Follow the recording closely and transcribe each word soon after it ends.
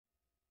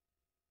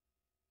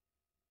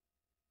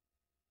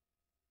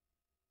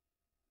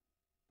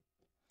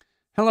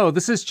Hello,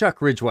 this is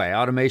Chuck Ridgway,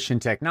 Automation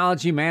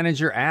Technology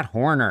Manager at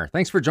Horner.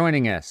 Thanks for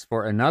joining us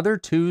for another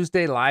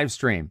Tuesday live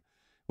stream.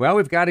 Well,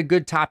 we've got a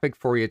good topic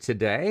for you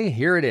today.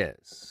 Here it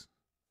is.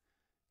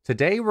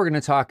 Today, we're going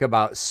to talk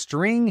about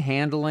string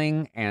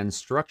handling and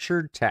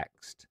structured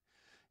text.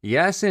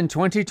 Yes, in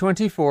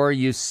 2024,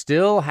 you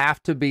still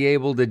have to be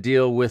able to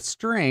deal with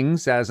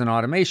strings as an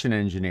automation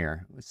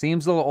engineer. It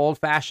seems a little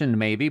old-fashioned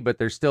maybe, but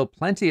there's still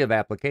plenty of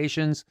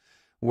applications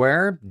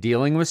where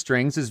dealing with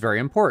strings is very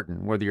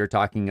important, whether you're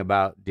talking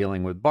about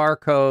dealing with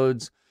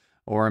barcodes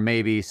or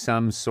maybe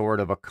some sort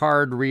of a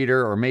card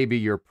reader, or maybe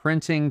you're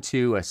printing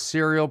to a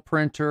serial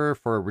printer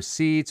for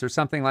receipts or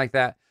something like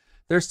that.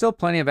 There's still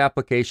plenty of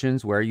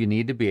applications where you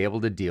need to be able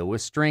to deal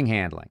with string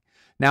handling.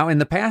 Now, in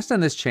the past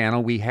on this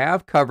channel, we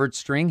have covered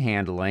string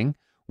handling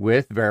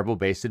with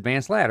variable-based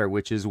advanced ladder,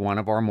 which is one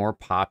of our more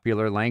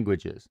popular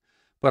languages.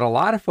 But a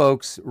lot of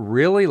folks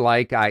really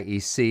like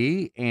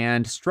IEC,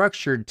 and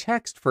structured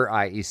text for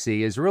IEC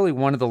is really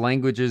one of the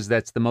languages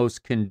that's the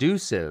most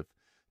conducive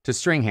to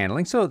string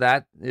handling. So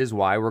that is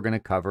why we're going to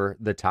cover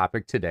the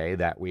topic today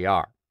that we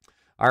are.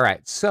 All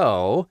right,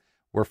 so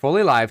we're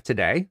fully live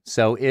today.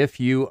 So if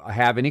you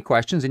have any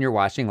questions and you're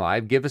watching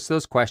live, give us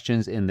those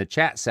questions in the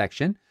chat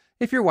section.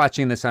 If you're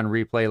watching this on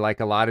replay, like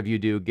a lot of you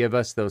do, give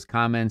us those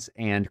comments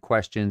and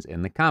questions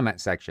in the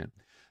comment section.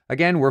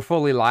 Again, we're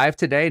fully live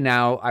today.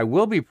 Now, I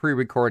will be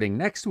pre-recording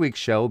next week's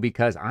show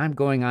because I'm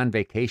going on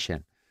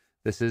vacation.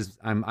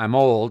 I'm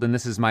old, and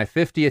this is my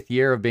 50th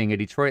year of being a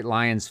Detroit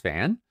Lions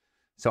fan.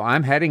 So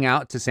I'm heading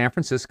out to San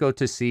Francisco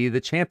to see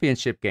the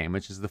championship game,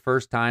 which is the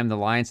first time the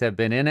Lions have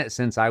been in it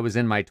since I was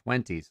in my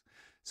 20s.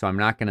 So I'm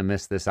not going to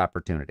miss this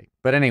opportunity.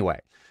 But anyway,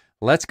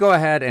 let's go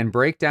ahead and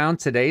break down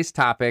today's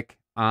topic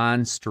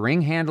on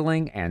string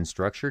handling and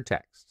structured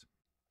text.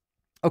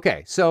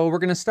 Okay, so we're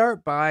going to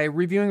start by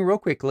reviewing real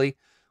quickly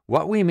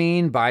what we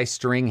mean by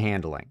string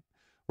handling.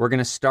 We're going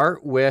to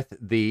start with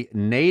the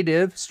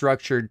native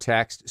structured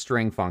text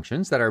string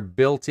functions that are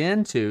built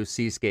into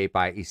Cscape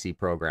IEC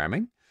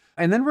programming.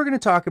 And then we're going to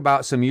talk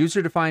about some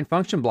user-defined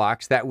function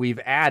blocks that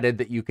we've added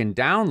that you can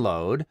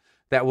download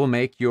that will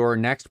make your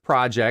next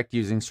project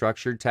using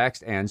structured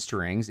text and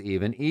strings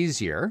even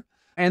easier.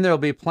 And there'll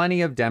be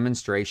plenty of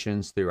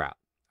demonstrations throughout.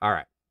 All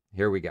right,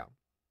 here we go.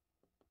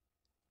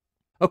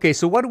 Okay,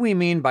 so what do we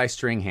mean by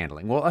string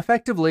handling? Well,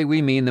 effectively,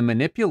 we mean the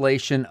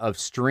manipulation of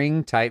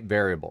string-type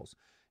variables.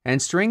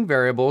 And string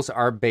variables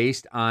are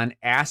based on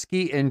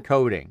ASCII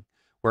encoding,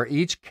 where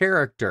each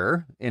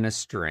character in a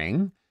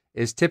string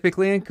is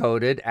typically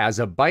encoded as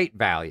a byte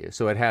value.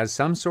 So it has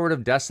some sort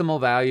of decimal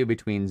value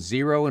between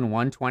 0 and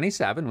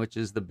 127, which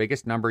is the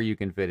biggest number you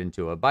can fit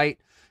into a byte,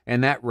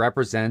 and that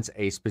represents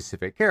a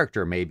specific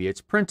character. Maybe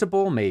it's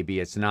printable, maybe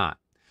it's not.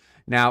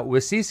 Now,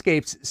 with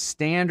Cscape's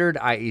standard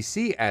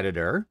IEC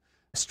editor,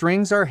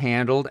 strings are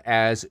handled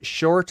as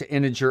short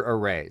integer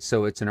arrays.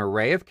 So it's an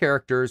array of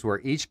characters where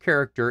each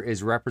character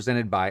is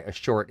represented by a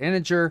short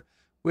integer,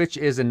 which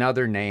is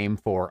another name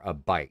for a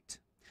byte.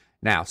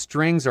 Now,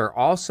 strings are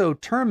also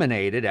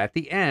terminated at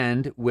the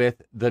end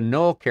with the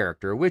null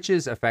character, which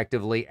is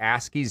effectively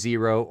ASCII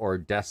 0 or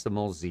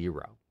decimal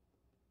 0.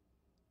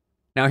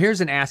 Now, here's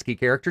an ASCII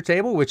character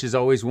table, which is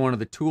always one of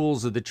the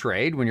tools of the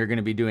trade when you're going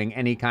to be doing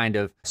any kind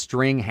of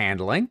string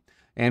handling.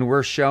 And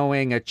we're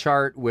showing a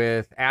chart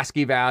with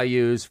ASCII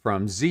values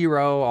from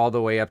 0 all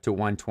the way up to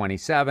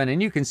 127.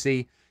 And you can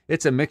see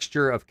it's a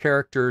mixture of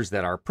characters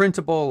that are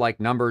printable, like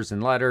numbers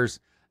and letters,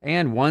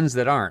 and ones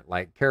that aren't,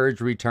 like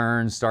carriage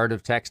return, start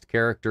of text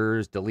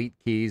characters, delete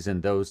keys,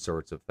 and those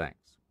sorts of things.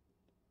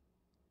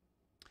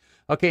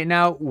 Okay,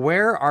 now,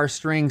 where are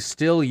strings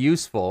still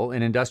useful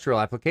in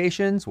industrial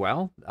applications?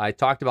 Well, I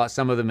talked about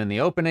some of them in the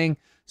opening.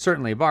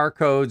 Certainly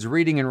barcodes,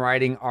 reading and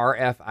writing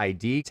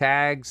RFID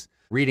tags,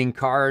 reading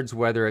cards,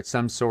 whether it's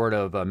some sort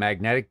of a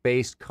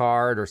magnetic-based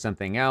card or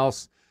something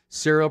else,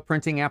 serial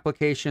printing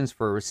applications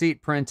for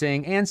receipt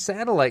printing, and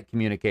satellite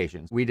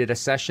communications. We did a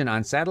session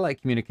on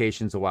satellite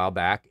communications a while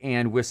back,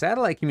 and with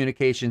satellite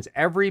communications,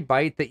 every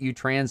byte that you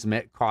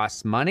transmit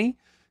costs money,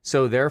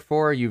 so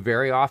therefore you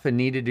very often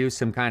need to do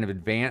some kind of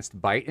advanced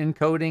byte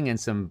encoding and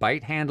some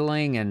byte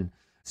handling and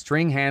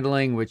string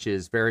handling, which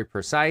is very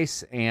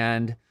precise,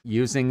 and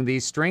using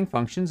these string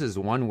functions is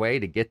one way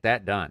to get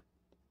that done.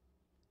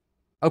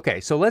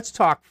 Okay, so let's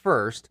talk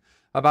first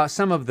about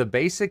some of the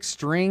basic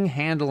string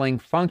handling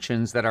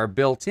functions that are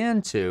built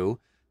into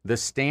the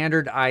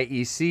standard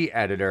IEC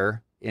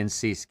editor in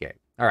Cscape.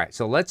 All right,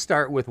 so let's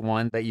start with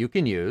one that you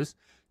can use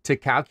to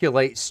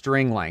calculate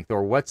string length,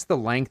 or what's the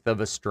length of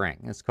a string.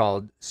 It's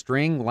called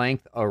string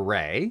length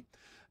array,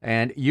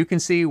 and you can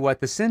see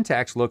what the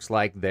syntax looks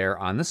like there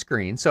on the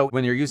screen. So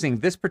when you're using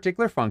this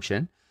particular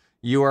function,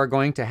 you are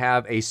going to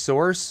have a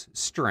source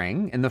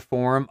string in the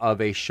form of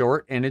a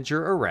short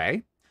integer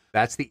array.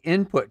 That's the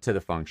input to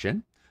the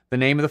function. The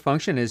name of the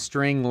function is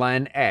string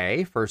len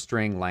a for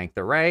string length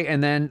array,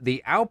 and then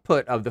the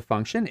output of the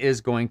function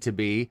is going to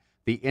be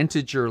the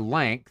integer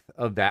length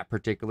of that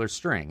particular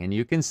string. And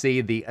you can see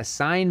the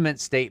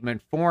assignment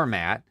statement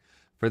format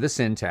for the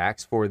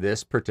syntax for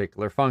this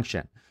particular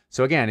function.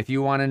 So again, if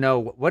you want to know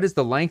what is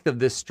the length of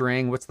this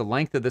string, what's the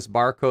length of this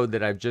barcode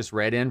that I've just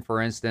read in,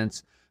 for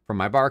instance, from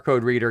my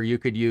barcode reader, you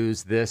could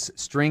use this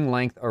string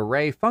length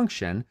array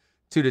function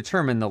to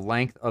determine the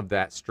length of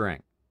that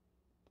string.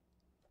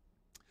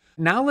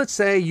 Now let's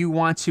say you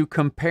want to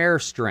compare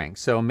strings.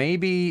 So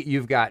maybe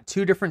you've got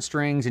two different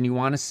strings and you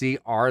want to see,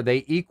 are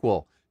they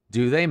equal?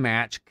 Do they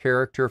match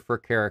character for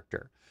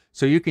character?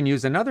 So you can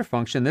use another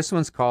function. This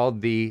one's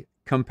called the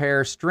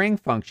compare string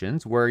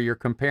functions, where you're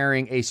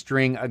comparing a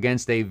string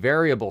against a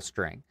variable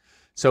string.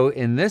 So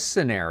in this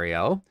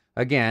scenario,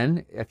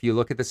 again, if you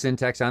look at the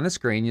syntax on the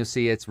screen, you'll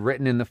see it's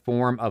written in the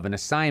form of an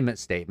assignment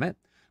statement,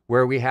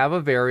 where we have a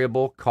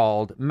variable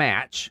called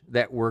match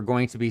that we're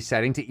going to be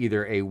setting to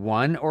either a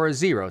 1 or a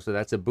 0. So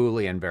that's a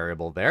Boolean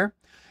variable there.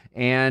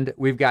 And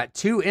we've got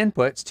two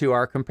inputs to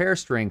our compare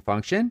string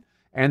function,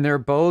 and they're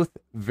both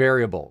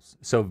variables.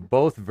 So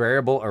both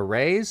variable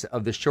arrays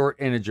of the short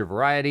integer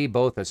variety,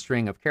 both a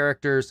string of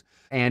characters.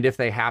 And if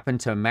they happen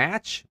to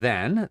match,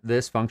 then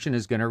this function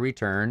is going to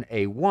return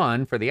a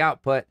 1 for the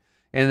output.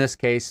 In this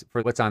case,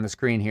 for what's on the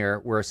screen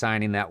here, we're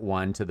assigning that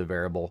 1 to the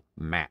variable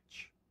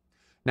match.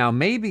 Now,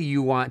 maybe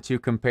you want to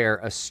compare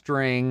a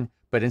string,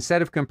 but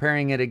instead of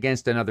comparing it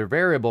against another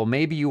variable,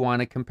 maybe you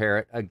want to compare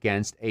it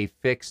against a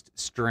fixed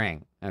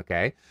string,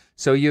 okay?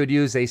 So you would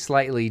use a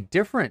slightly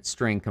different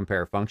string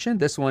compare function.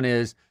 This one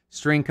is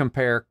string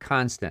compare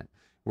constant,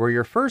 where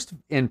your first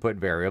input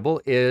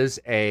variable is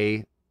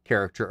a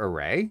character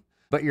array,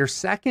 but your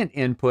second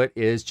input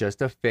is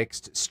just a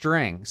fixed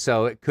string.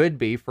 So it could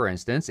be, for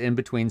instance, in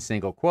between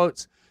single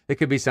quotes, it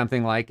could be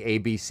something like A,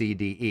 B, C,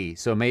 D, E.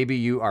 So maybe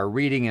you are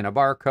reading in a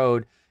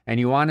barcode and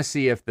you want to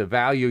see if the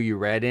value you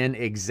read in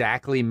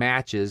exactly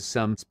matches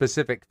some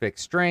specific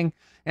fixed string.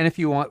 And if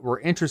you were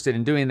interested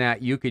in doing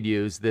that, you could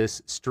use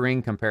this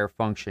string compare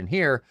function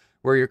here,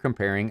 where you're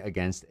comparing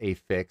against a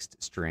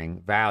fixed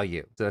string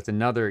value. So that's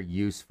another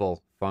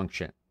useful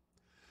function.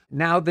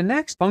 Now, the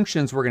next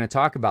functions we're going to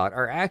talk about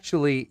are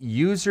actually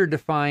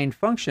user-defined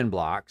function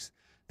blocks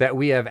that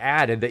we have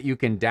added that you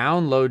can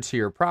download to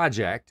your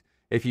project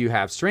if you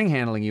have string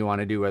handling you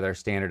want to do with our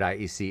standard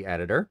IEC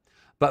editor.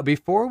 But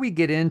before we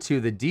get into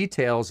the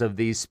details of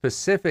these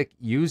specific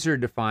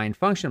user-defined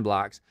function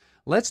blocks,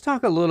 let's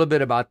talk a little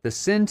bit about the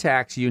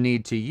syntax you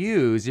need to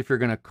use if you're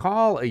going to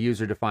call a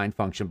user-defined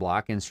function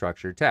block in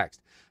structured text.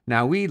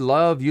 Now, we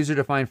love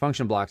user-defined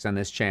function blocks on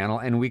this channel,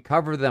 and we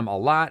cover them a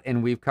lot,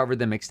 and we've covered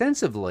them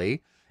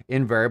extensively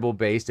in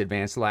variable-based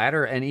advanced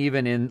ladder and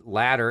even in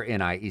ladder in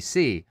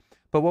IEC.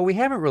 But what we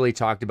haven't really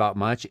talked about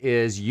much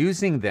is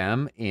using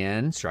them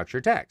in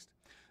structured text.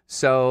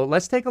 So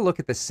let's take a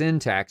look at the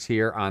syntax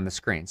here on the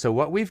screen. So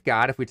what we've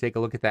got, if we take a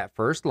look at that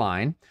first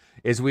line,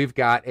 is we've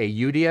got a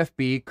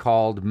UDFB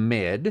called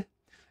mid,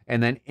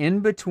 and then in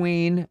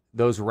between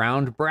those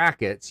round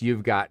brackets,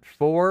 you've got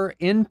 4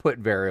 input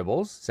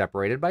variables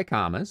separated by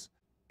commas,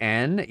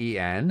 n,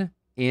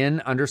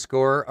 in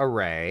underscore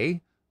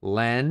array,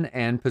 len,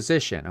 and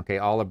position, okay,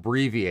 all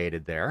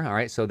abbreviated there. All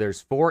right, so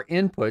there's 4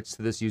 inputs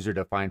to this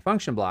user-defined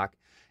function block,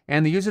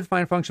 and the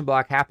user-defined function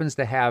block happens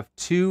to have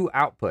 2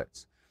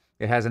 outputs.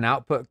 It has an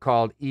output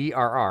called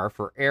ERR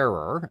for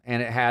error,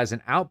 and it has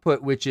an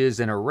output which is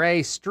an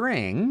array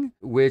string,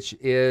 which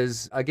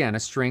is, again,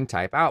 a string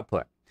type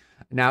output.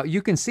 Now,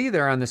 you can see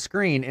there on the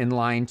screen in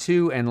line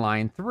 2 and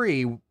line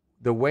 3,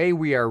 the way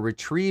we are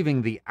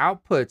retrieving the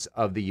outputs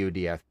of the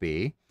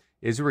UDFB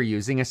is we're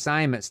using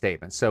assignment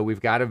statements. So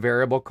we've got a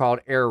variable called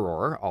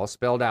error, all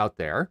spelled out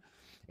there,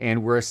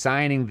 and we're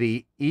assigning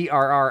the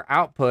ERR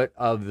output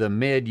of the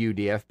mid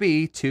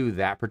UDFB to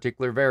that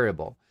particular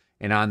variable.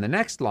 And on the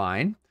next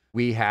line,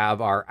 we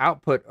have our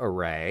output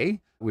array.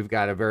 We've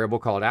got a variable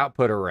called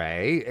output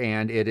array,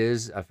 and it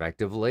is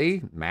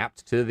effectively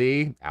mapped to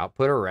the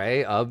output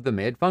array of the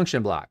mid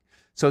function block.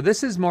 So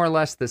this is more or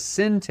less the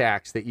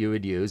syntax that you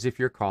would use if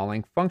you're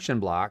calling function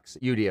blocks,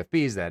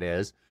 UDFBs that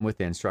is,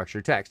 within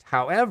structured text.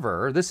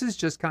 However, this is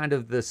just kind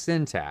of the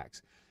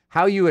syntax.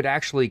 How you would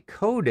actually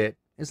code it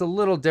is a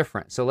little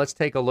different. So let's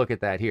take a look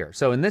at that here.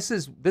 So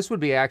this would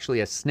be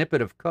actually a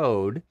snippet of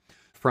code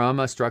from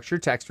a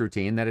structured text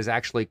routine that is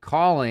actually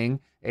calling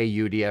a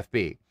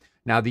UDFB.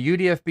 Now, the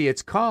UDFB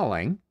it's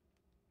calling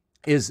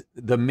is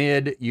the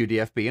mid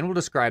UDFB, and we'll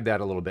describe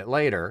that a little bit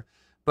later.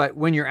 But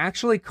when you're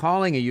actually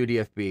calling a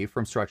UDFB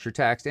from structured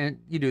text, and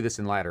you do this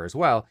in ladder as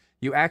well,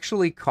 you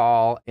actually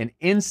call an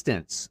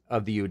instance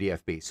of the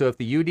UDFB. So if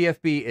the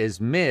UDFB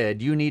is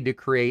mid, you need to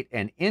create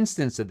an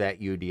instance of that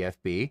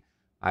UDFB.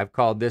 I've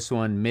called this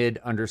one mid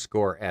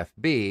underscore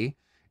FB.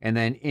 And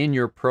then in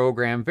your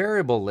program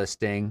variable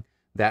listing,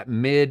 that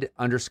mid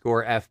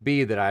underscore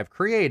FB that I've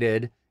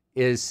created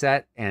is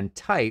set and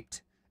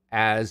typed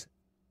as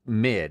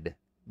mid,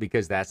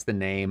 because that's the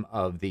name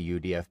of the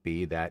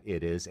UDFB that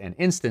it is an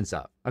instance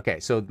of. Okay,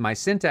 so my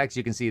syntax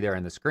you can see there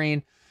on the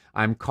screen.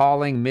 I'm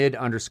calling mid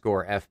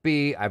underscore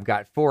FB. I've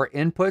got 4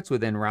 inputs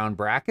within round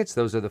brackets.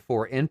 Those are the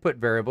 4 input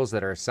variables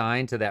that are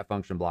assigned to that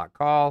function block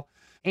call.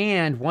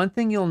 And one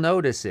thing you'll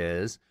notice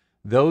is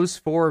those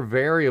 4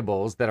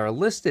 variables that are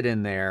listed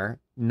in there,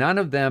 none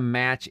of them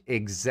match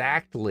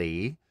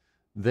exactly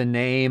the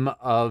name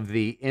of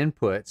the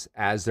inputs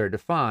as they're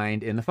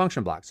defined in the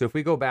function block. So if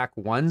we go back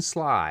one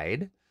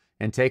slide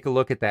and take a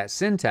look at that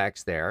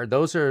syntax there,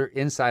 those are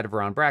inside of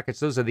round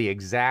brackets. Those are the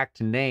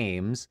exact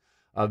names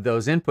of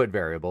those input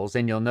variables.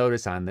 And you'll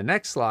notice on the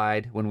next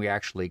slide, when we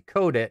actually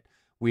code it,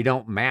 we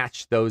don't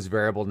match those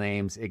variable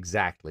names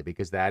exactly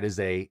because that is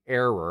an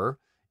error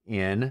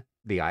in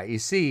the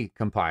IEC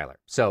compiler.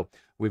 So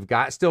we've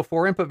got still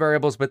 4 input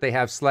variables, but they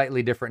have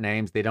slightly different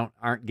names. They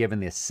aren't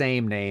given the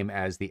same name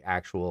as the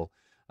actual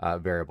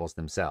variables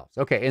themselves.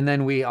 Okay, and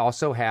then we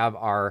also have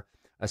our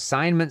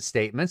assignment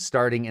statements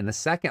starting in the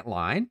second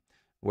line,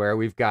 where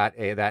we've got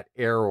that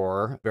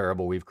error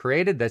variable we've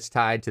created that's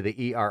tied to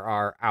the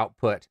ERR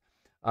output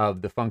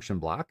of the function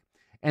block.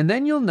 And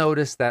then you'll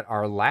notice that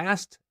our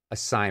last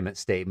assignment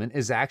statement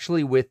is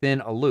actually within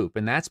a loop.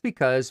 And that's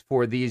because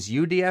for these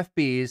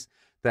UDFBs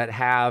that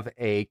have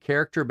a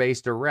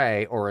character-based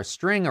array or a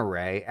string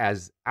array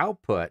as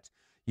output,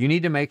 you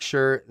need to make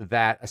sure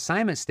that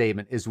assignment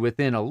statement is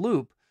within a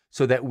loop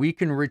so that we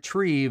can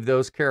retrieve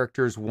those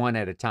characters one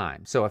at a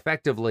time. So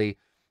effectively,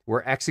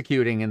 we're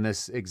executing in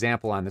this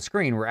example on the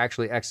screen, we're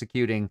actually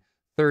executing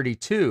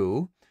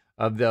 32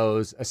 of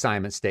those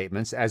assignment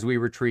statements as we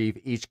retrieve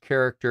each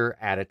character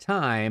at a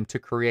time to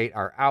create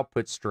our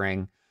output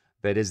string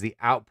that is the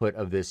output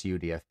of this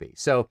UDFB.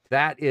 So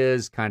that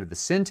is kind of the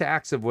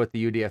syntax of what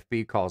the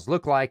UDFB calls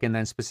look like, and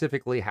then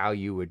specifically how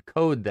you would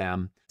code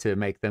them to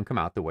make them come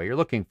out the way you're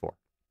looking for.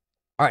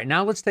 All right,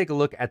 now let's take a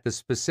look at the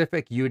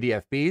specific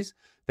UDFBs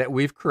that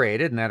we've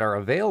created and that are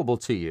available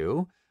to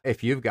you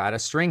if you've got a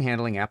string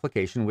handling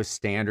application with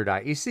standard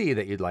IEC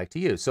that you'd like to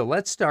use. So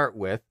let's start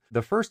with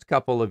the first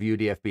couple of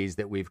UDFBs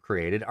that we've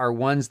created are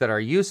ones that are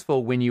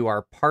useful when you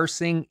are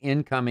parsing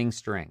incoming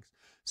strings.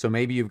 So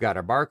maybe you've got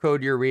a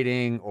barcode you're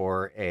reading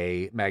or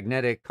a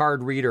magnetic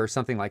card reader or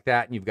something like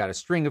that, and you've got a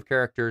string of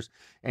characters,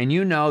 and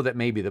you know that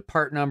maybe the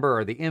part number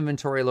or the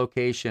inventory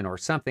location or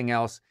something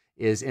else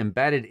is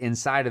embedded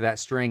inside of that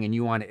string, and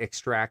you want to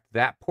extract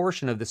that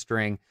portion of the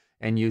string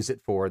and use it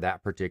for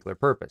that particular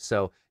purpose.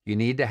 So you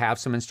need to have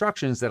some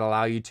instructions that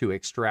allow you to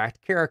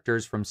extract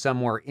characters from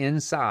somewhere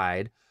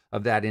inside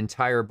of that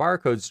entire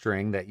barcode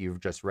string that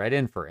you've just read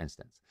in, for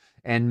instance.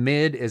 And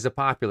mid is a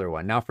popular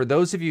one. Now, for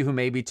those of you who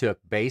maybe took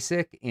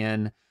basic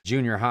in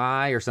junior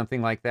high or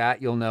something like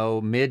that, you'll know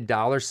mid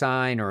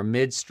 $ or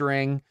mid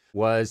string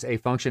was a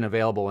function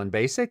available in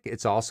basic.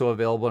 It's also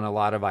available in a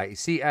lot of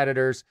IEC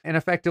editors. And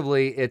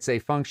effectively, it's a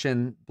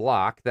function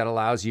block that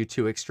allows you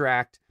to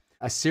extract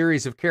a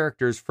series of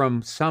characters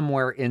from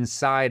somewhere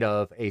inside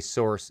of a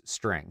source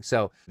string.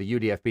 So the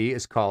UDFB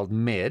is called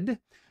mid,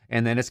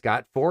 and then it's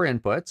got 4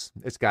 inputs.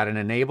 It's got an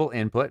enable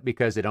input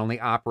because it only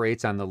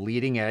operates on the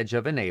leading edge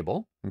of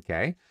enable,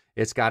 okay?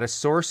 It's got a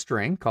source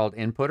string called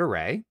input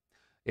array.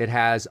 It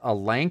has a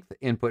length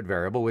input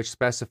variable, which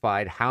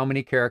specified how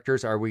many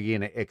characters are we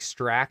going to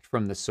extract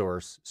from the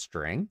source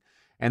string.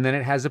 And then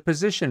it has a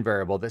position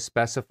variable that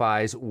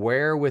specifies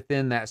where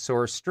within that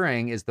source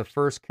string is the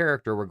first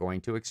character we're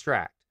going to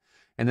extract.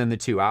 And then the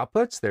 2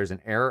 outputs, there's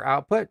an error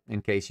output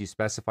in case you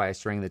specify a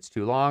string that's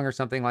too long or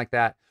something like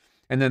that.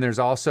 And then there's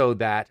also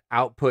that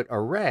output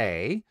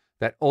array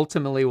that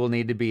ultimately will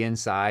need to be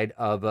inside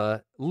of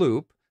a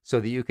loop so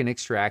that you can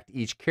extract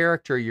each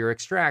character you're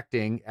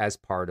extracting as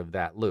part of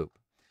that loop.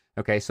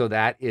 Okay, so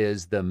that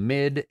is the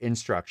mid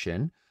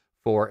instruction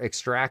for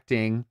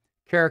extracting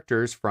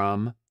characters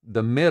from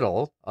the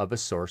middle of a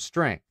source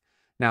string.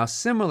 Now,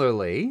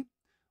 similarly,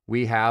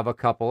 we have a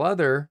couple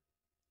other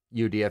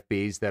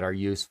UDFBs that are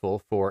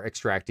useful for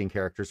extracting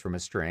characters from a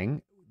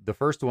string. The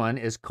first one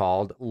is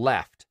called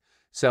left.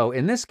 So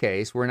in this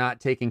case, we're not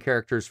taking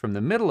characters from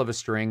the middle of a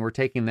string, we're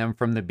taking them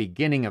from the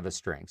beginning of a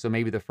string. So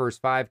maybe the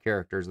first 5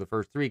 characters, the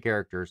first 3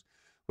 characters,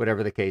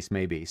 whatever the case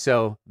may be.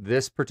 So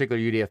this particular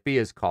UDFB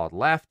is called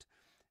left.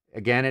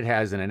 Again, it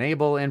has an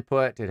enable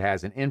input, it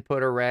has an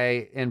input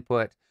array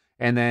input,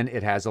 and then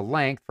it has a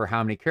length for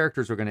how many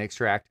characters we're going to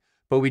extract,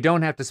 but we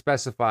don't have to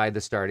specify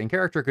the starting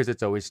character because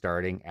it's always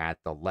starting at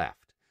the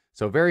left.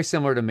 So very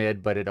similar to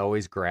mid, but it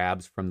always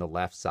grabs from the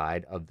left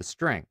side of the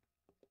string.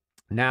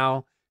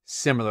 Now,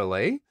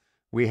 similarly,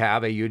 we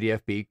have a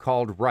UDFB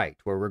called right,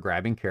 where we're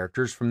grabbing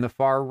characters from the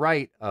far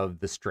right of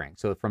the string,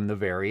 so from the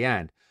very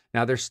end.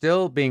 Now, they're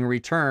still being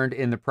returned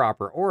in the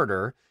proper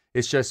order.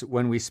 It's just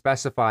when we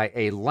specify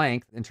a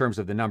length in terms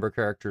of the number of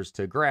characters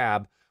to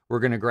grab, we're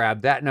going to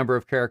grab that number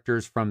of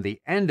characters from the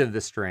end of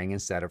the string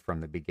instead of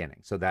from the beginning.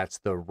 So that's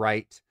the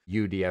right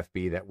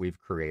UDFB that we've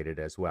created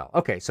as well.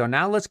 Okay, so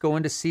now let's go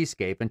into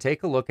Cscape and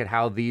take a look at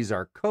how these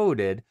are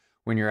coded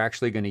when you're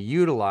actually going to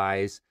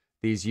utilize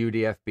these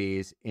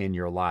UDFBs in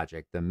your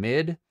logic, the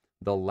mid,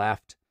 the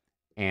left,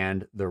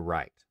 and the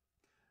right.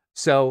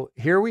 So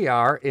here we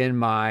are in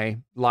my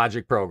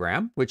logic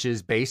program, which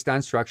is based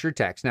on structured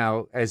text.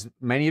 Now, as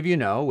many of you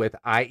know, with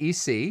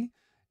IEC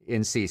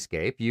in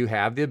Cscape, you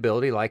have the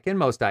ability, like in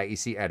most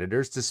IEC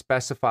editors, to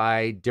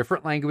specify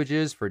different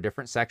languages for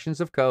different sections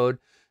of code.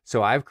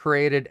 So I've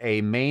created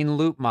a main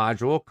loop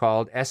module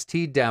called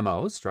ST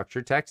demos,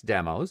 structured text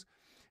demos.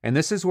 And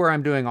this is where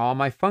I'm doing all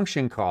my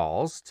function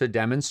calls to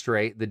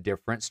demonstrate the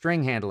different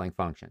string handling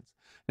functions.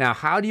 Now,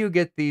 how do you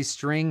get these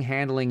string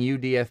handling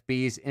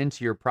UDFBs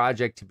into your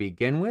project to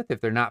begin with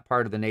if they're not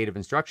part of the native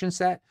instruction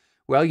set?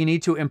 Well, you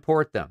need to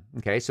import them.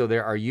 Okay, so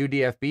there are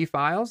UDFB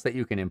files that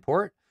you can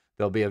import.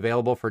 They'll be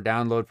available for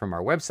download from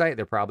our website.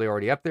 They're probably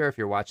already up there if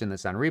you're watching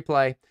this on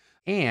replay.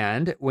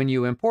 And when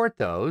you import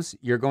those,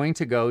 you're going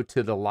to go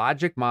to the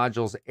Logic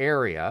Modules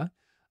area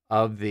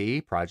of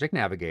the Project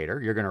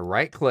Navigator. You're going to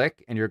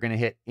right-click and you're going to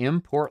hit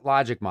Import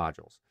Logic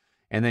Modules.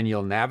 And then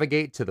you'll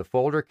navigate to the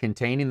folder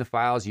containing the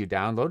files you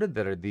downloaded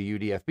that are the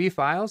UDFB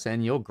files,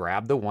 and you'll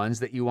grab the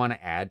ones that you want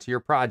to add to your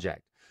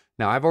project.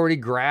 Now, I've already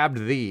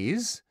grabbed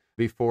these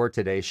before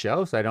today's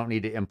show, so I don't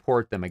need to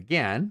import them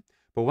again.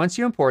 But once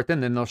you import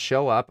them, then they'll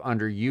show up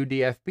under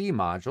UDFB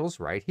modules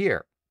right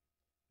here.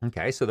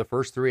 Okay, so the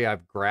first three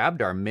I've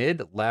grabbed are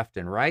mid, left,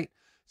 and right.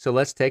 So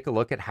let's take a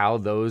look at how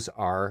those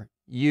are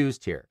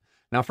used here.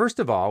 Now, first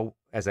of all,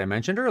 as I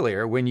mentioned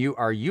earlier, when you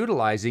are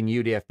utilizing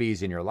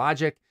UDFBs in your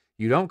logic,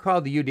 you don't call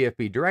the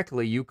UDFB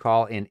directly, you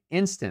call an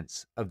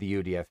instance of the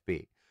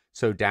UDFB.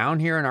 So down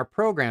here in our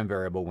program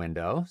variable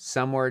window,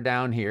 somewhere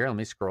down here, let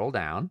me scroll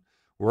down,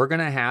 we're going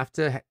to have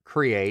to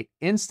create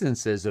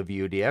instances of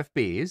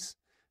UDFBs.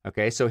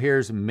 Okay, so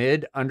here's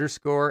mid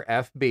underscore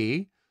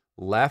FB,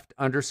 left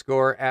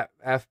underscore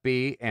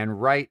FB, and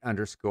right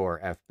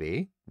underscore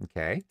FB.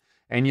 Okay,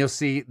 and you'll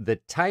see the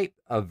type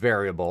of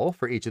variable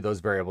for each of those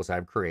variables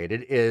I've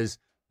created is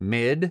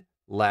mid,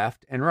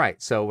 left, and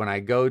right. So when I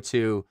go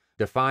to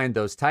define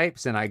those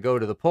types and I go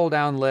to the pull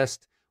down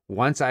list,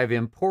 once I've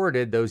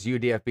imported those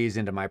UDFBs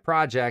into my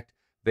project,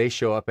 they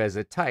show up as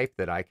a type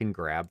that I can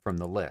grab from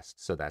the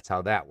list. So that's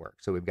how that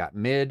works. So we've got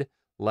mid,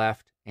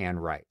 left,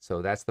 and right.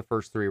 So that's the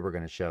first three we're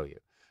going to show you.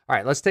 All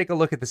right, let's take a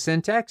look at the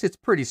syntax. It's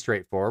pretty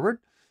straightforward.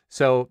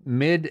 So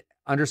mid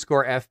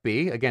underscore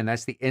FB, again,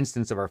 that's the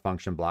instance of our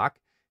function block.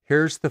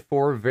 Here's the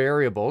four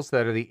variables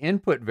that are the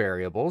input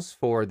variables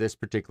for this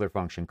particular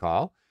function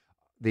call.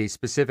 The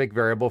specific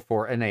variable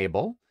for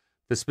enable,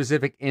 the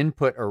specific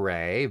input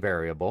array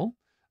variable,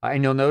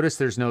 and you'll notice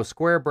there's no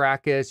square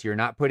brackets. You're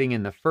not putting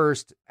in the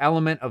first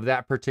element of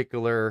that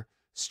particular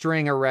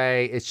string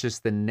array. It's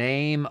just the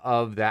name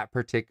of that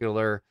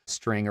particular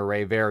string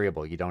array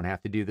variable. You don't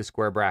have to do the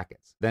square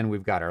brackets. Then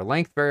we've got our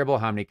length variable.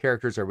 How many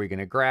characters are we going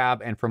to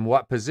grab? And from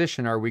what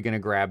position are we going to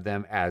grab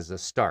them as a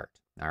start?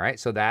 All right,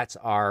 so that's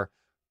our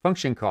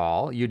function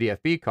call,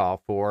 UDFB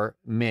call for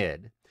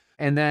mid.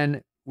 And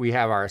then we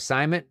have our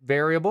assignment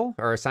variable,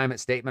 or assignment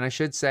statement, I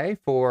should say,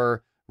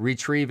 for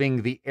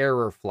retrieving the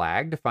error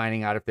flag to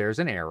finding out if there's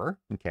an error.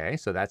 Okay,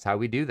 so that's how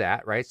we do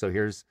that, right? So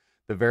here's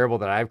the variable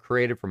that I've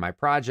created for my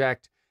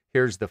project.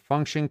 Here's the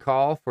function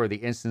call for the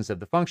instance of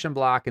the function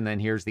block, and then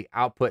here's the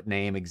output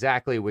name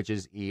exactly, which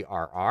is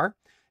ERR.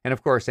 And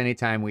of course,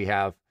 anytime we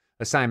have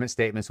assignment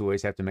statements, we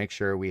always have to make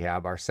sure we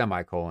have our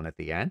semicolon at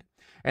the end.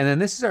 And then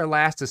this is our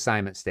last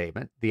assignment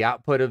statement. The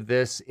output of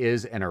this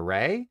is an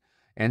array.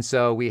 And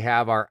so we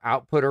have our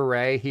output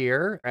array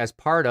here as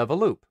part of a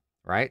loop,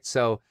 right?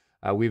 So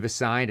we've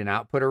assigned an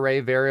output array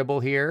variable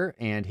here,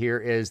 and here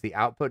is the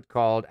output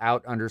called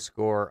out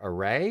underscore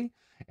array.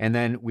 And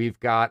then we've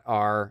got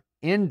our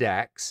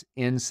index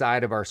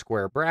inside of our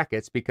square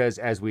brackets, because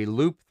as we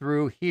loop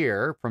through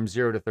here from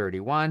 0 to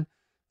 31,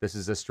 this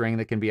is a string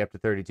that can be up to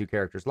 32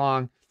 characters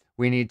long.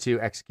 We need to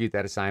execute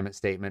that assignment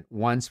statement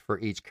once for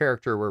each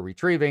character we're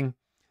retrieving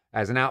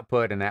as an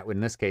output, and that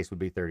in this case would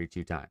be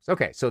 32 times.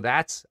 Okay, so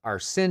that's our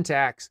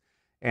syntax,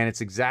 and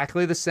it's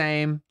exactly the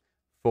same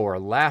for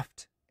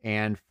left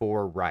and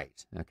for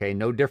right. Okay,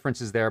 no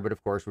differences there, but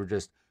of course we're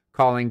just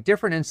calling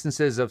different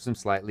instances of some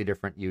slightly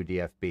different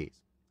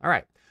UDFBs. All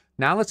right,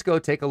 now let's go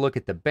take a look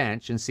at the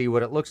bench and see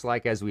what it looks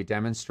like as we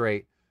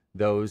demonstrate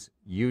those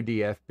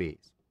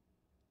UDFBs.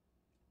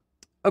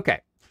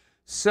 Okay,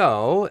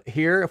 so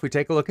here, if we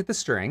take a look at the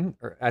string,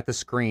 or at the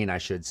screen, I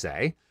should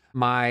say,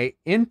 my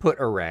input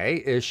array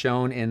is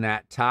shown in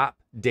that top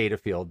data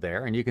field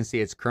there, and you can see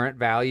its current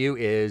value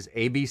is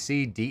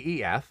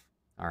ABCDEF,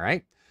 all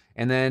right?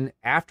 And then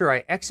after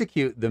I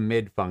execute the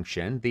mid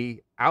function,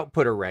 the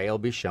output array will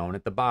be shown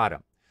at the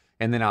bottom.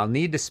 And then I'll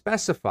need to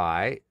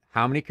specify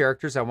how many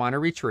characters I want to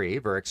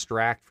retrieve or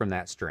extract from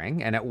that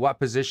string, and at what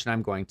position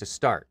I'm going to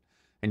start.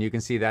 And you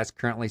can see that's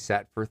currently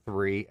set for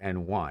 3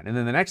 and 1. And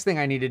then the next thing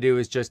I need to do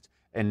is just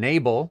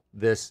enable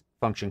this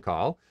function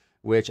call,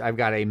 which I've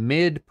got a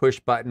mid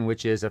push button,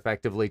 which is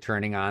effectively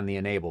turning on the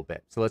enable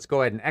bit. So let's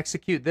go ahead and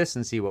execute this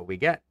and see what we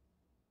get.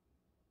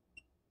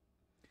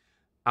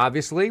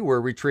 Obviously,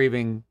 we're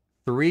retrieving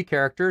 3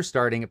 characters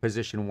starting at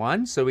position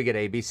 1, so we get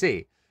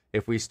ABC.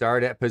 If we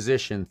start at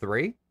position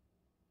 3,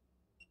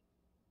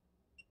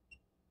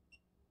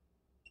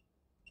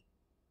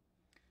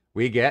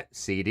 we get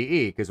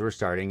CDE because we're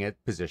starting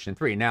at position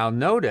 3. Now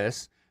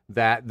notice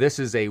that this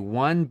is a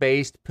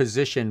 1-based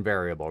position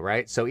variable,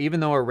 right? So even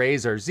though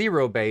arrays are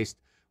 0-based,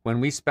 when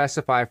we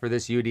specify for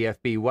this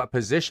UDFB what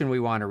position we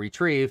want to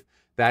retrieve,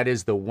 that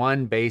is the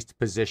 1-based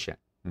position.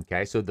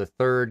 Okay, so the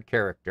third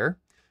character,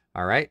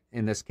 all right,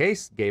 in this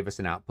case, gave us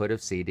an output of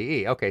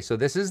CDE. Okay, so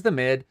this is the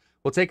mid.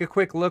 We'll take a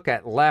quick look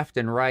at left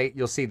and right.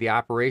 You'll see the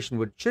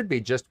operation should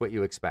be just what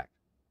you expect.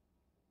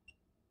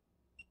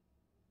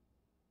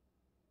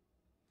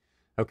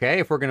 Okay,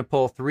 if we're going to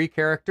pull 3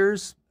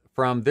 characters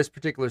from this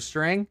particular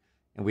string,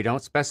 and we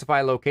don't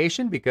specify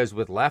location because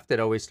with left, it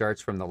always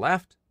starts from the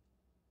left.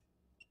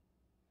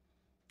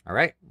 All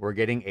right, we're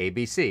getting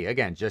ABC.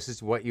 Again, just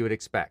as what you would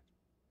expect.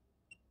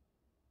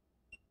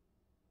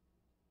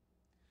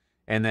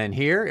 And then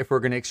here, if we're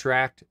going to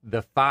extract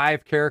the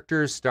 5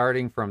 characters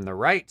starting from the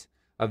right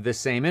of this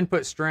same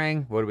input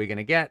string, what are we going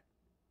to get?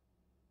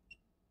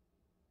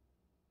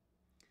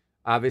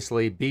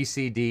 Obviously, B,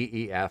 C, D,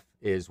 E, F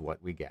is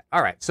what we get.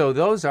 All right, so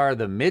those are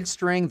the mid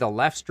string, the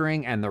left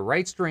string, and the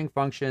right string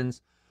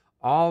functions,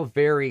 all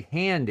very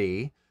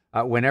handy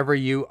whenever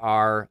you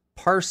are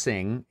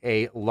parsing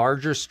a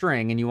larger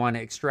string and you want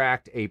to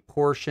extract a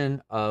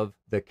portion of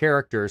the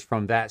characters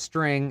from that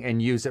string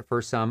and use it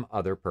for some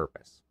other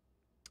purpose.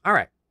 All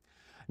right,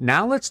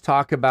 now let's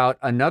talk about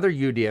another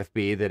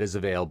UDFB that is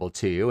available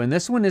to you, and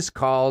this one is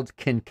called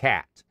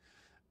concat.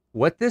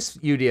 What this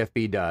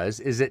UDFB does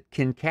is it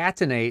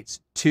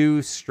concatenates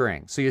 2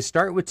 strings. So you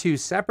start with 2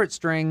 separate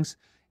strings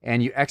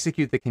and you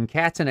execute the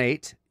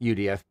concatenate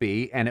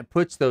UDFB, and it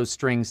puts those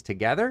strings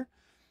together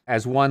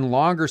as one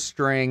longer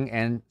string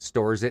and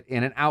stores it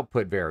in an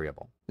output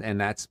variable.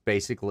 And that's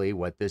basically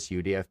what this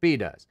UDFB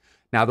does.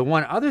 Now, the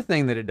one other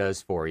thing that it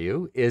does for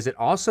you is it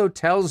also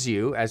tells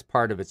you, as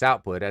part of its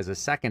output, as a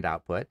second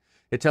output,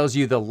 it tells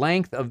you the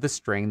length of the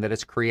string that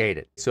it's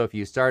created. So if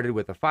you started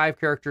with a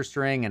 5-character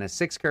string and a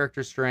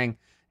 6-character string,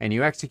 and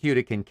you execute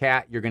a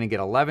concat, you're going to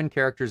get 11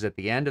 characters at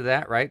the end of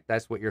that, right?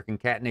 That's what your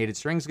concatenated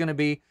string is going to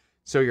be.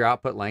 So your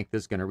output length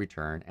is going to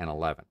return an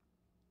 11.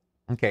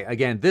 Okay,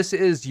 again, this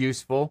is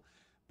useful,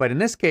 but in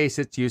this case,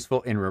 it's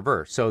useful in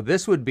reverse. So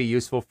this would be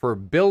useful for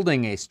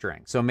building a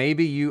string. So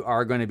maybe you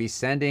are going to be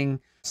sending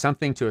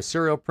something to a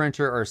serial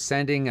printer or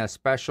sending a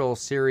special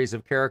series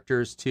of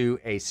characters to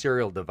a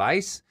serial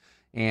device,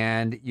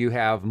 and you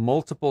have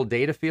multiple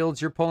data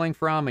fields you're pulling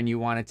from, and you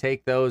want to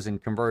take those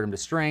and convert them to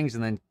strings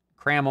and then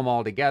cram them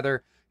all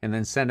together and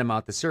then send them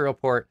out the serial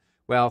port.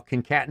 Well,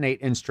 concatenate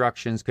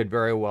instructions could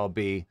very well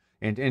be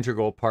an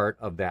integral part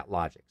of that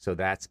logic. So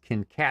that's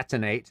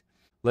concatenate.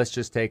 Let's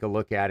just take a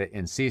look at it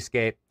in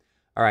Cscape.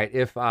 All right,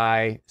 if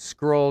I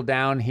scroll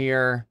down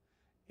here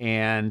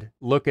and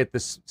look at the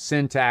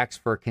syntax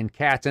for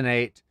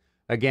concatenate,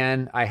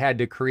 again, I had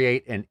to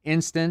create an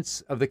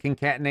instance of the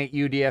concatenate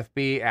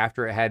UDFB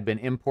after it had been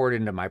imported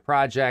into my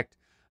project.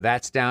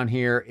 That's down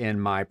here in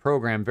my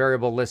program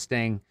variable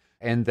listing.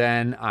 And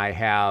then I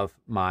have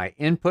my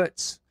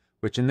inputs,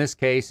 which in this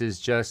case is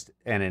just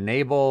an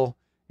enable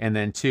and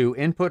then 2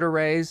 input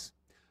arrays.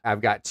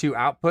 I've got 2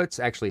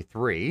 outputs, actually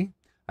 3.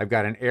 I've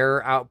got an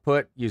error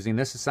output using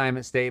this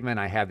assignment statement.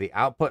 I have the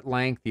output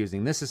length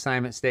using this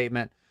assignment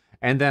statement.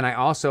 And then I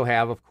also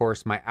have, of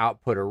course, my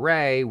output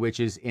array, which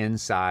is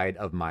inside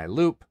of my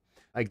loop.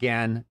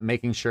 Again,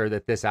 making sure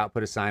that this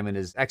output assignment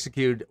is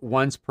executed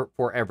once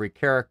for every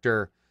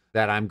character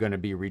that I'm going to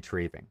be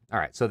retrieving. All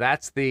right, so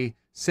that's the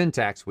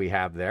syntax we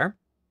have there.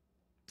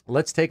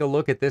 Let's take a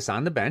look at this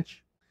on the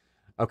bench.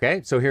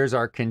 Okay, so here's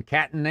our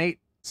concatenate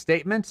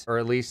statement, or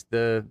at least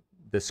the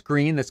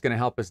screen that's going to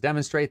help us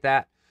demonstrate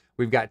that.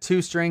 We've got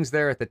 2 strings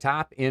there at the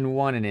top, in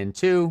 1 and in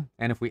 2.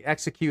 And if we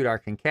execute our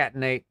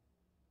concatenate,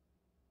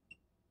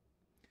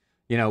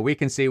 we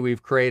can see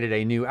we've created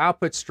a new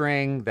output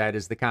string that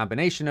is the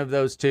combination of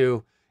those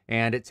 2.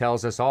 And it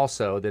tells us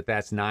also that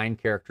that's 9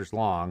 characters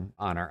long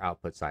on our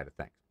output side of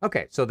things.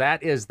 Okay, so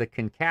that is the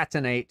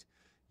concatenate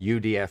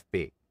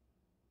UDFB.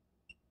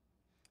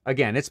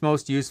 Again, it's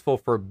most useful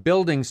for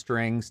building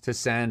strings to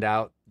send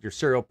out your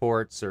serial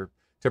ports or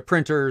to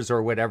printers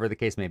or whatever the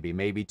case may be,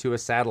 maybe to a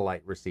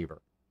satellite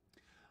receiver.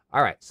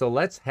 All right, so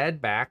let's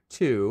head back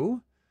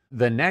to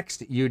the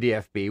next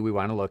UDFB we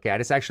want to look at.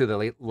 It's actually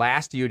the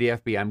last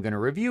UDFB I'm going to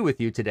review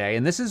with you today,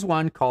 and this is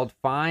one called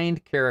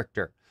find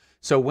character.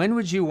 So when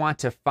would you want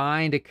to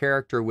find a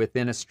character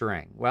within a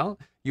string? Well,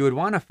 you would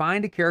want to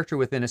find a character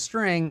within a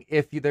string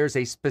if there's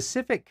a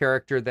specific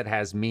character that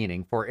has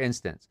meaning. For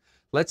instance,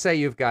 let's say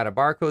you've got a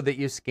barcode that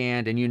you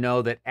scanned and you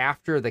know that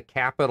after the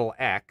capital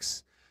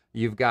X,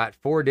 you've got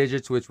 4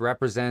 digits, which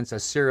represents a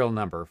serial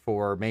number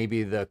for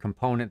maybe the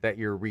component that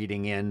you're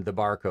reading in the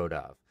barcode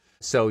of.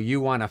 So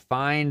you want to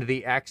find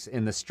the X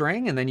in the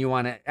string, and then you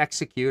want to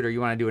execute, or you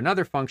want to do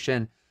another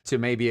function to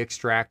maybe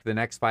extract the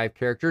next 5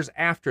 characters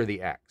after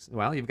the X.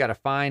 Well, you've got to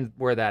find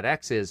where that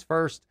X is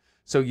first.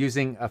 So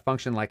using a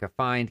function like a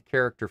find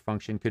character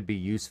function could be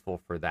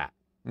useful for that.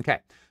 Okay,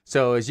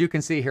 so as you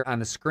can see here on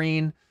the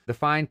screen, the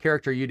find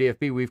character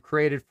UDFB we've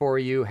created for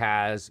you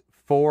has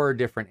 4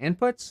 different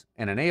inputs: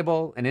 an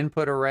enable, an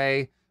input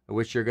array,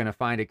 which you're going to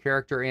find a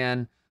character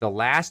in, the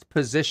last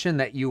position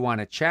that you want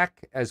to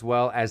check, as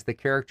well as the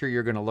character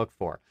you're going to look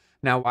for.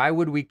 Now, why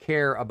would we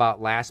care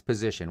about last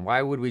position?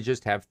 Why would we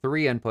just have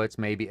 3 inputs,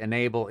 maybe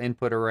enable,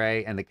 input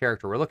array, and the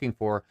character we're looking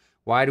for?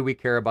 Why do we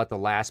care about the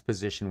last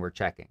position we're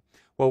checking?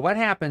 Well, what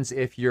happens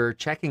if you're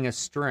checking a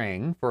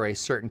string for a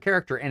certain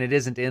character and it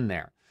isn't in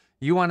there?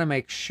 you want to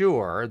make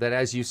sure that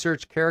as you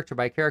search character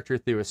by character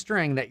through a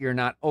string, that you're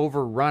not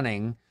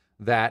overrunning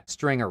that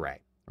string array,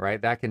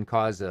 right? That can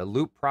cause a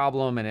loop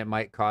problem, and it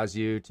might cause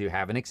you to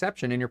have an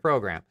exception in your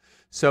program.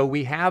 So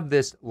we have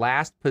this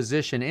last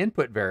position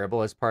input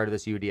variable as part of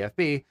this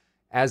UDFB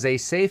as a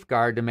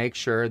safeguard to make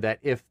sure that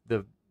if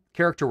the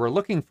character we're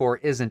looking for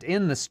isn't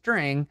in the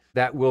string,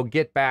 that we'll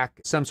get back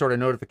some sort of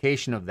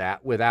notification of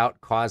that without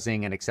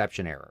causing an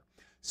exception error.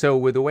 So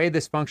with the way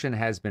this function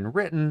has been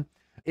written,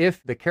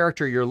 if the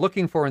character you're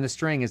looking for in the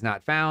string is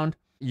not found,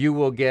 you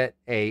will get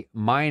a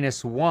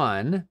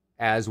 -1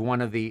 as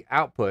one of the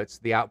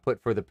outputs, the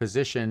output for the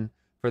position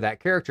for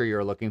that character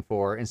you're looking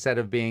for, instead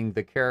of being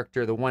the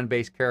character, the one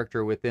base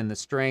character within the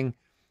string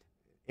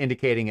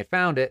indicating it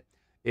found it,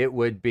 it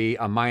would be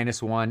a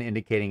 -1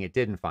 indicating it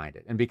didn't find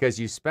it. And because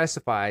you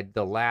specified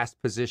the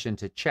last position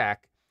to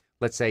check,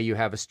 let's say you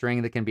have a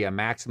string that can be a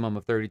maximum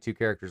of 32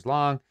 characters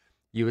long,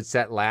 you would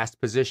set last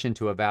position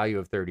to a value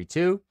of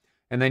 32,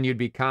 and then you'd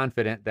be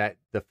confident that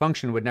the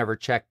function would never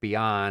check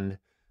beyond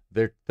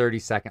the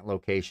 32nd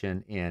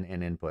location in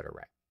an input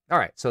array. All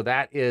right, so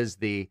that is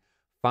the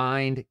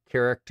find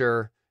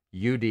character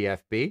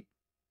UDFB.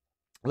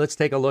 Let's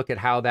take a look at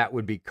how that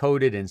would be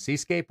coded in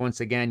Cscape.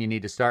 Once again, you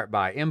need to start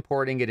by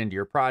importing it into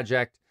your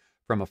project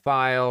from a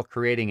file,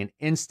 creating an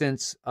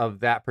instance of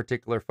that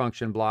particular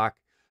function block.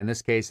 In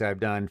this case, I've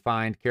done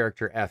find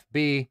character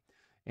FB.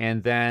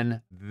 And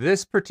then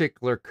this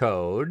particular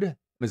code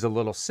is a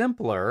little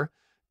simpler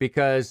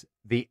because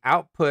the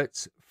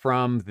outputs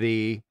from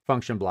the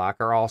function block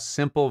are all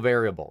simple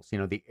variables. You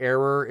know, the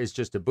error is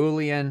just a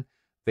Boolean.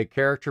 The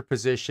character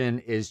position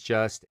is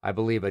just, I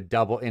believe, a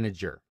double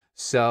integer.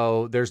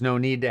 So there's no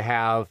need to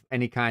have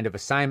any kind of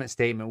assignment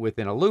statement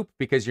within a loop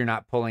because you're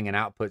not pulling an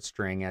output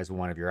string as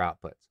one of your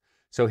outputs.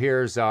 So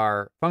here's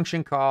our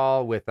function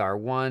call with our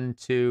 1,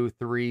 2,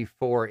 3,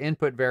 4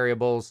 input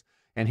variables.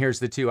 And here's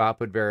the two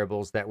output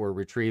variables that we're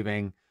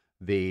retrieving,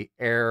 the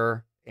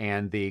error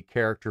and the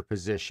character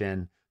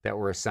position that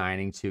we're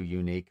assigning to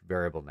unique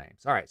variable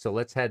names. All right, so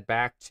let's head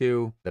back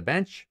to the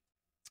bench.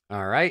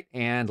 All right,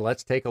 and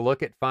let's take a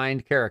look at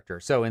find character.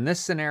 So in this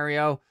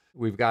scenario,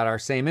 we've got our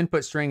same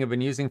input string I've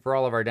been using for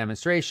all of our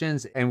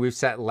demonstrations, and we've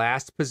set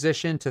last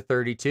position to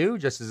 32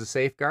 just as a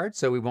safeguard,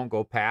 so we won't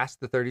go past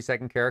the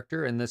 32nd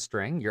character in this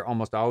string. You're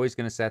almost always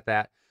going to set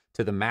that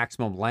to the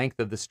maximum length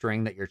of the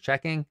string that you're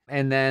checking.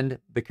 And then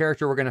the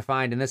character we're going to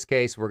find, in this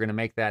case, we're going to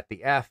make that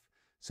the F.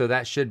 So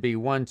that should be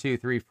 1, 2,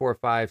 3, 4,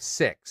 5,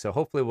 6. So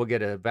hopefully we'll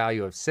get a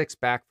value of 6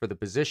 back for the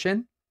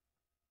position.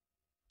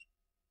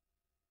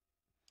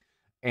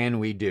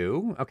 And we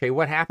do. Okay,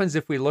 what happens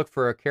if we look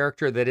for a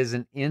character that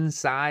isn't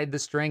inside the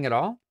string at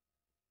all?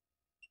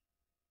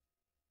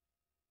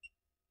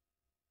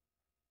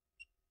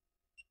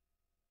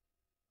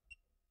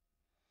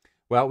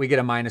 Well, we get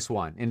a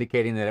 -1,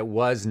 indicating that it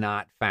was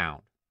not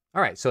found.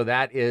 All right, so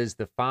that is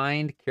the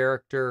find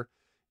character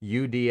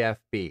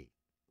UDFB.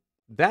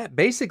 That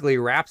basically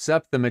wraps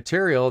up the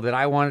material that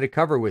I wanted to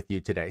cover with you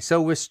today.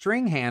 So with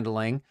string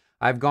handling,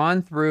 I've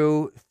gone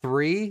through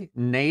 3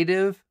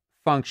 native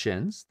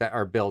functions that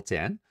are built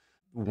in,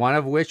 one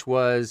of which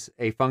was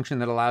a function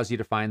that allows you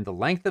to find the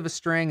length of a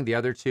string. The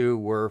other 2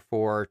 were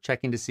for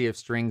checking to see if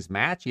strings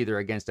match either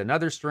against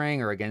another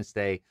string or against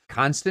a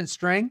constant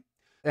string.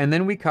 And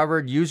then we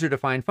covered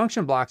user-defined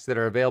function blocks that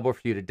are available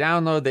for you to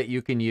download that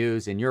you can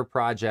use in your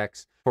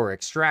projects for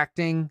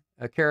extracting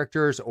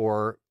characters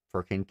or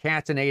for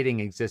concatenating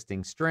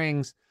existing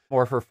strings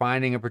or for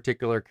finding a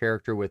particular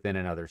character within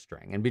another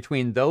string. And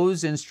between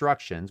those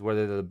instructions,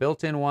 whether they're the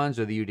built-in ones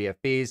or the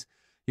UDFBs,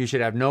 you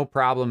should have no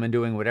problem in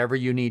doing whatever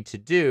you need to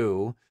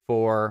do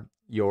for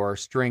your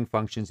string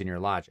functions in your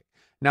logic.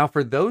 Now,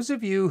 for those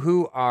of you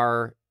who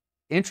are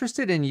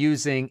interested in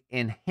using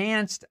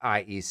enhanced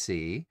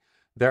IEC,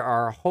 there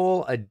are a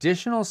whole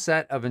additional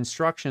set of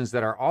instructions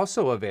that are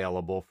also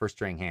available for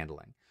string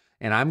handling.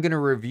 And I'm going to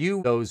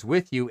review those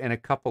with you in a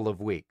couple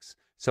of weeks.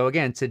 So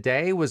again,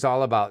 today was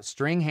all about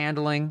string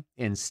handling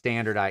in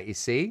standard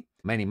IEC.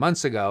 Many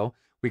months ago,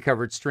 we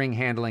covered string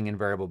handling in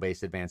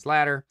variable-based advanced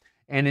ladder.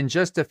 And in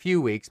just a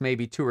few weeks,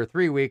 maybe 2 or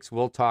 3 weeks,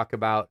 we'll talk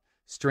about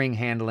string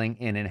handling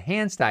in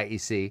enhanced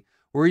IEC,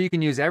 where you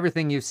can use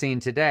everything you've seen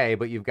today,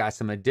 but you've got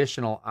some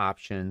additional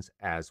options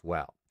as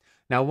well.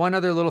 Now, one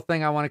other little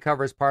thing I want to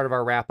cover as part of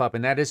our wrap up,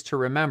 and that is to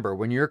remember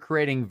when you're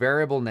creating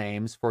variable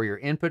names for your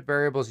input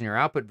variables and your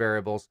output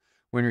variables,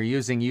 when you're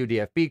using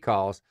UDFB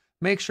calls,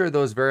 make sure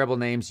those variable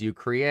names you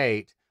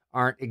create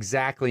aren't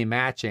exactly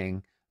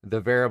matching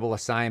the variable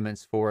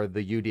assignments for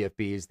the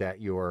UDFBs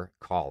that you're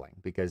calling,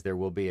 because there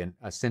will be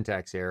a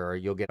syntax error, or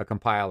you'll get a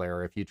compile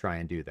error if you try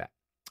and do that.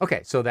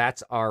 Okay, so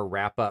that's our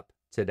wrap up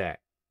today.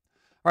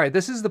 All right,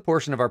 this is the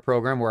portion of our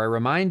program where I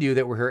remind you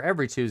that we're here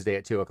every Tuesday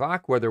at 2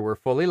 o'clock, whether we're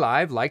fully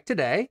live like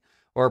today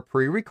or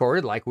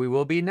pre-recorded like we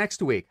will be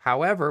next week.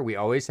 However, we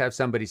always have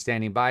somebody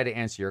standing by to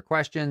answer your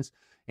questions,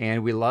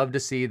 and we love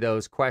to see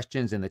those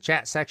questions in the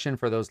chat section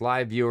for those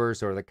live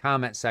viewers or the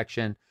comment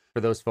section for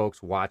those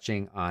folks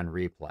watching on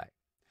replay.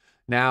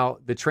 Now,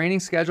 the training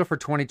schedule for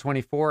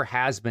 2024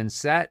 has been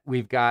set.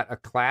 We've got a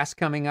class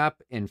coming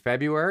up in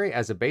February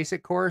as a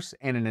basic course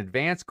and an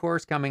advanced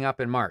course coming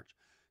up in March.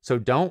 So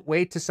don't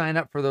wait to sign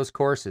up for those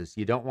courses.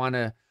 You don't want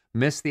to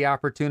miss the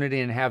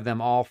opportunity and have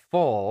them all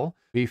full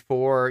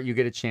before you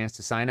get a chance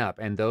to sign up.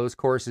 And those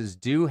courses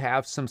do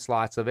have some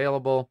slots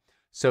available,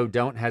 so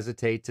don't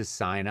hesitate to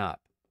sign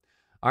up.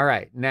 All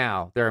right,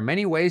 now, there are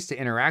many ways to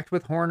interact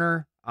with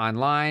Horner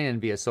online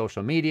and via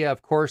social media.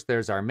 Of course,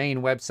 there's our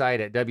main website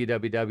at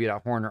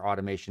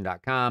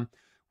www.hornerautomation.com,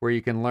 where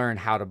you can learn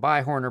how to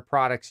buy Horner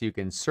products. You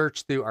can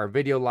search through our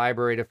video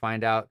library to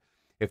find out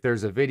if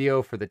there's a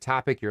video for the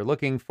topic you're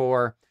looking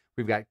for.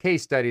 We've got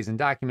case studies and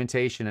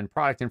documentation and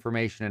product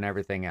information and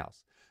everything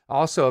else.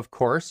 Also, of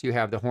course, you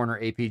have the Horner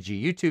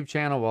APG YouTube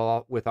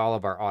channel with all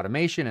of our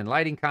automation and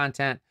lighting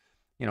content.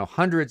 You know,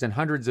 hundreds and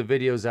hundreds of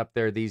videos up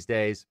there these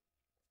days.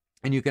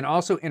 And you can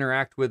also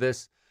interact with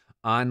us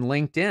on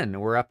LinkedIn.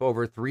 We're up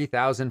over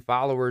 3,000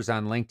 followers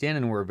on LinkedIn,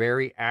 and we're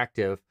very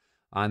active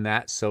on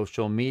that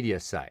social media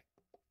site.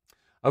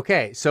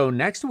 Okay, so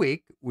next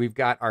week, we've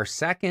got our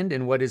second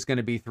in what is going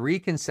to be 3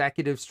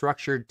 consecutive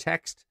structured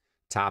text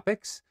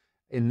topics.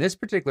 In this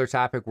particular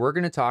topic, we're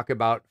going to talk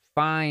about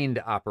find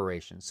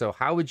operations. So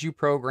how would you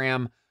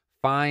program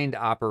find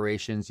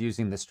operations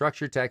using the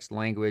structured text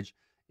language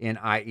in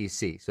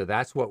IEC? So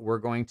that's what we're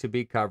going to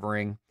be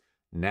covering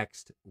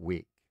next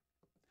week.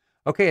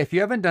 Okay, if you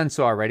haven't done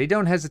so already,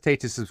 don't hesitate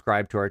to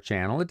subscribe to our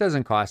channel. It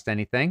doesn't cost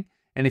anything.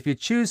 And if you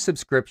choose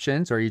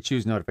subscriptions, or you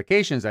choose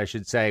notifications, I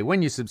should say,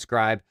 when you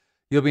subscribe,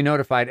 you'll be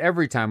notified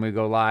every time we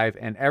go live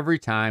and every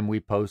time we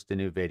post a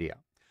new video.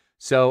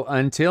 So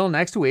until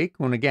next week,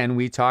 when again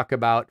we talk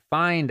about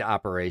find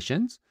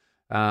operations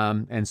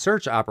and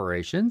search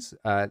operations,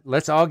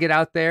 let's all get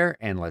out there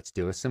and let's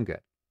do us some good.